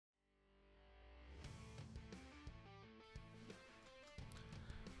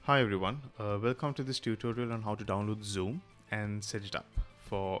Hi everyone, welcome to this tutorial on how to download Zoom and set it up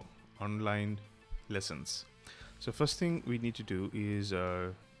for online lessons. So first thing we need to do is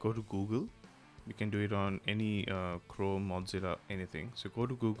go to Google. You can do it on any Chrome, Mozilla, anything. So go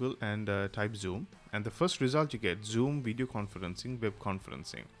to Google and type Zoom, and the first result you get, Zoom video conferencing, web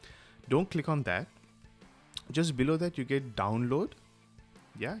conferencing. Don't click on that. Just below that you get download.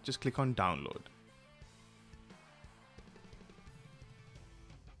 Yeah, just click on download.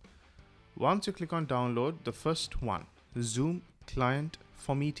 Once you click on download, the first one, Zoom client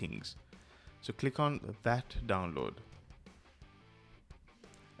for meetings. So click on that download.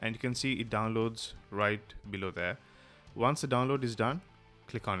 And you can see it downloads right below there. Once the download is done,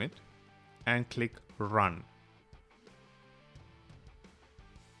 click on it and click run.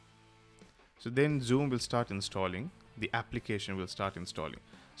 So then Zoom will start installing. The application will start installing.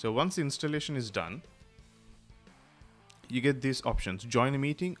 So once the installation is done, you get these options, join a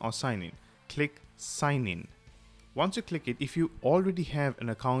meeting or sign in. Click sign in. Once you click it, if you already have an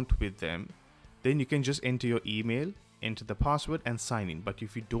account with them, then you can just enter your email, enter the password and sign in. But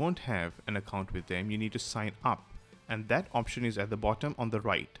if you don't have an account with them, you need to sign up. And that option is at the bottom on the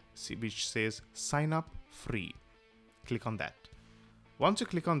right, which says sign up free. Click on that. Once you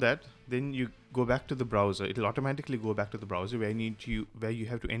click on that, then you go back to the browser. It'll automatically go back to the browser where you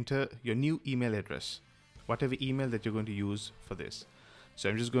have to enter your new email address, whatever email that you're going to use for this. So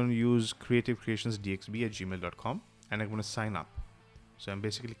I'm just going to use creativecreationsdxb@gmail.com and I'm going to sign up. So I'm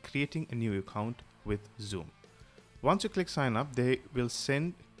basically creating a new account with Zoom. Once you click sign up, they will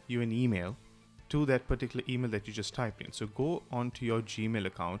send you an email to that particular email that you just typed in. So go onto your Gmail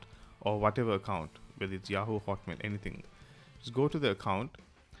account or whatever account, whether it's Yahoo, Hotmail, anything. Just go to the account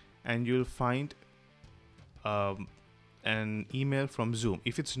and you'll find an email from Zoom.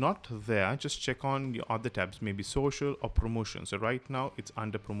 If it's not there, just check on your other tabs, maybe social or promotions. So right now it's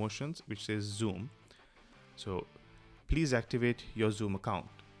under promotions, which says Zoom. So please activate your Zoom account.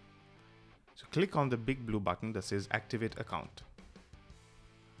 So click on the big blue button that says activate account.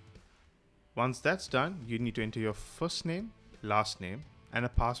 Once that's done, you need to enter your first name, last name, and a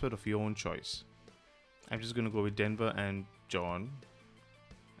password of your own choice. I'm just going to go with Denver and John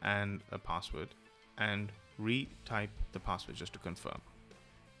and a password and retype the password just to confirm.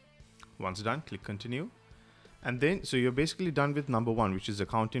 Once done, click continue. And then, so you're basically done with number one, which is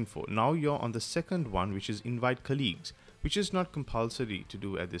account info. Now you're on the second one, which is invite colleagues, which is not compulsory to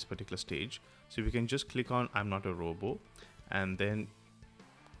do at this particular stage. So we can just click on I'm not a robo and then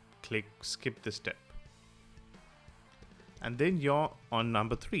click skip this step. And then you're on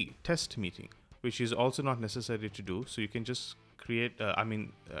number three, test meeting, which is also not necessary to do. So you can just create,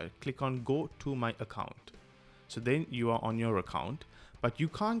 click on go to my account. So then you are on your account, but you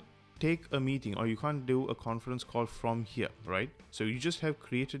can't take a meeting or you can't do a conference call from here, right? So you just have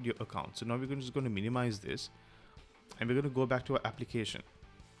created your account. So now we're just going to minimize this and we're going to go back to our application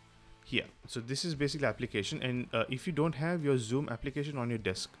here. So this is basically application. And if you don't have your Zoom application on your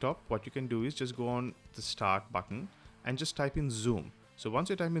desktop, what you can do is just go on the start button and just type in Zoom. So once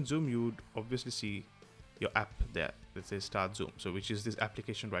you type in Zoom, you would obviously see your app there that says start Zoom. So which is this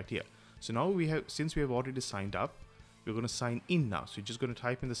application right here. So now since we have already signed up, we're going to sign in now. So you're just going to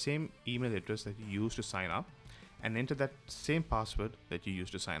type in the same email address that you used to sign up and enter that same password that you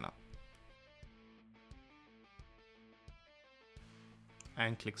used to sign up.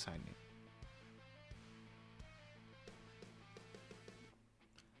 And click sign in.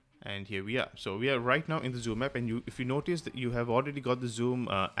 And here we are. So we are right now in the Zoom app, and if you notice that you have already got the Zoom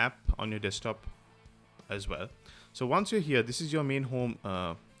app on your desktop as well. So once you're here, this is your main home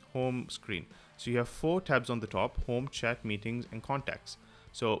screen. So you have four tabs on the top: home, chat, meetings, and contacts.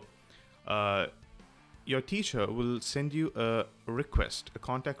 So your teacher will send you a request, a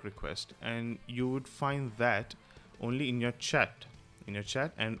contact request, and you would find that only in your chat.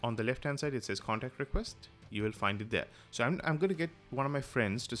 And on the left hand side it says contact request. You will find it there. So I'm going to get one of my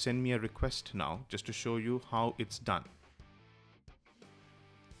friends to send me a request now, just to show you how it's done.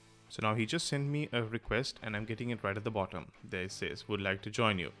 So now he just sent me a request and I'm getting it right at the bottom. There it says would like to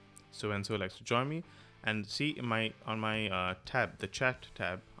join you. So and so likes to join me. And see on my tab, the chat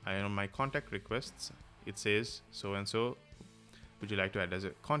tab, on my contact requests, it says so and so would you like to add as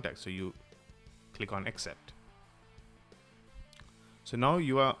a contact. So you click on accept. So now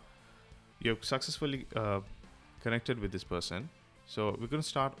you've successfully connected with this person. So we're going to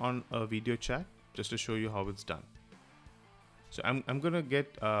start on a video chat just to show you how it's done. So I'm going to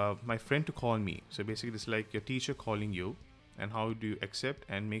get my friend to call me. So basically it's like your teacher calling you, and how do you accept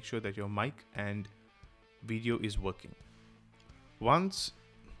and make sure that your mic and video is working. Once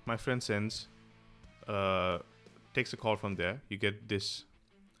my friend takes a call from there, you get this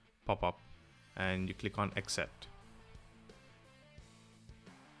pop up and you click on accept.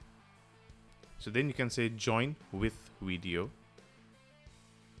 So then you can say join with video.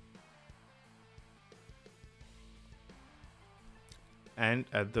 And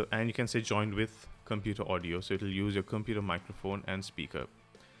you can say join with computer audio, so it'll use your computer microphone and speaker.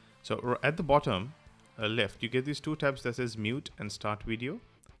 So at the bottom left, you get these two tabs that says mute and start video.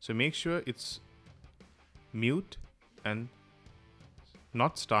 So make sure it's mute and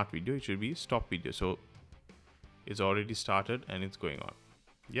not start video, it should be stop video. So it's already started and it's going on.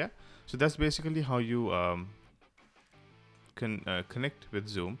 Yeah, so that's basically how you can connect with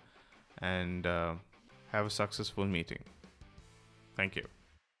Zoom and have a successful meeting. Thank you.